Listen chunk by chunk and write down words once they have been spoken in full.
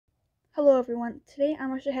Hello everyone, today I'm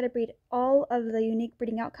going to show you how to breed all of the unique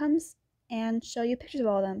breeding outcomes and show you pictures of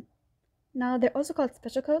all of them. Now they're also called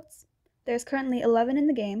special coats. There's currently 11 in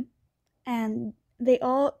the game and they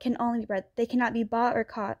all can only be bred. They cannot be bought or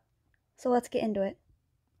caught. So let's get into it.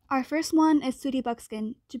 Our first one is Sooty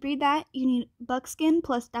Buckskin. To breed that, you need Buckskin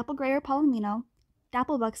plus Dapple Gray or Palomino,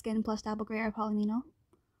 Dapple Buckskin plus Dapple Gray or Palomino,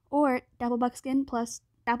 or Dapple Buckskin plus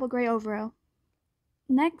Dapple Gray Overo.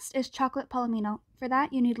 Next is Chocolate Palomino. For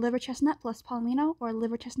that, you need Liver Chestnut plus Palomino or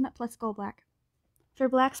Liver Chestnut plus Gold Black. For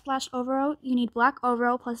Black Splash Overo, you need Black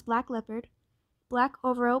Overo plus Black Leopard, Black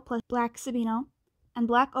Overo plus Black Sabino, and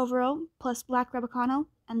Black Overo plus Black Rabicano,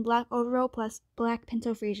 and Black Overo plus Black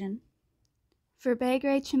Pinto Frisian. For Bay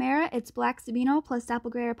Gray Chimera, it's Black Sabino plus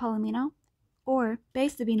Dapple Gray or Palomino, or Bay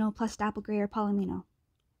Sabino plus Dapple Gray or Palomino.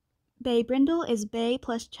 Bay Brindle is Bay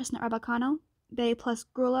plus Chestnut Rabicano, Bay plus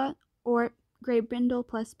Grula, or Gray Brindle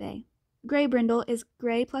plus Bay. Gray Brindle is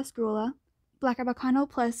Gray plus Grula, Black Rabicano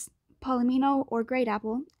plus Palomino or Gray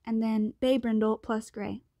Dapple, and then Bay Brindle plus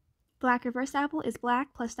Gray. Black Reverse Dapple is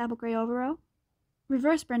Black plus Dapple Gray Overo.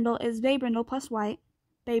 Reverse Brindle is Bay Brindle plus White,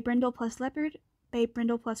 Bay Brindle plus Leopard, Bay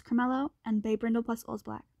Brindle plus Cremello, and Bay Brindle plus Olds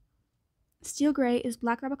Black. Steel Gray is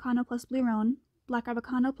Black Rabicano plus Blue Roan, Black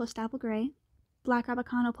Rabicano plus Dapple Gray, Black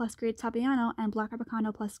Rabicano plus Gray Tabiano, and Black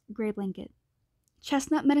Rabicano plus Gray Blanket.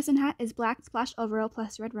 Chestnut Medicine Hat is Black Splash Overo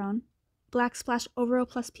plus Red Roan, Black Splash Overo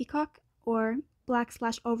plus Peacock, or Black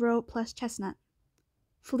Splash Overo plus Chestnut.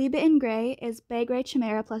 Flea Bitten Gray is Bay Gray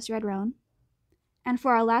Chimera plus Red Roan. And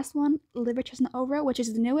for our last one, Liver Chestnut Overo, which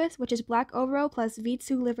is the newest, which is Black Overo plus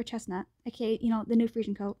V2 Liver Chestnut, aka, the new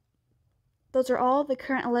Frisian coat. Those are all the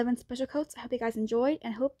current 11 special coats. I hope you guys enjoyed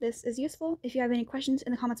and hope this is useful. If you have any questions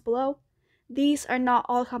in the comments below. These are not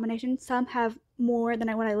all combinations. Some have more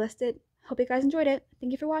than what I listed. Hope you guys enjoyed it.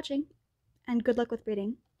 Thank you for watching, and good luck with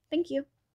breeding. Thank you.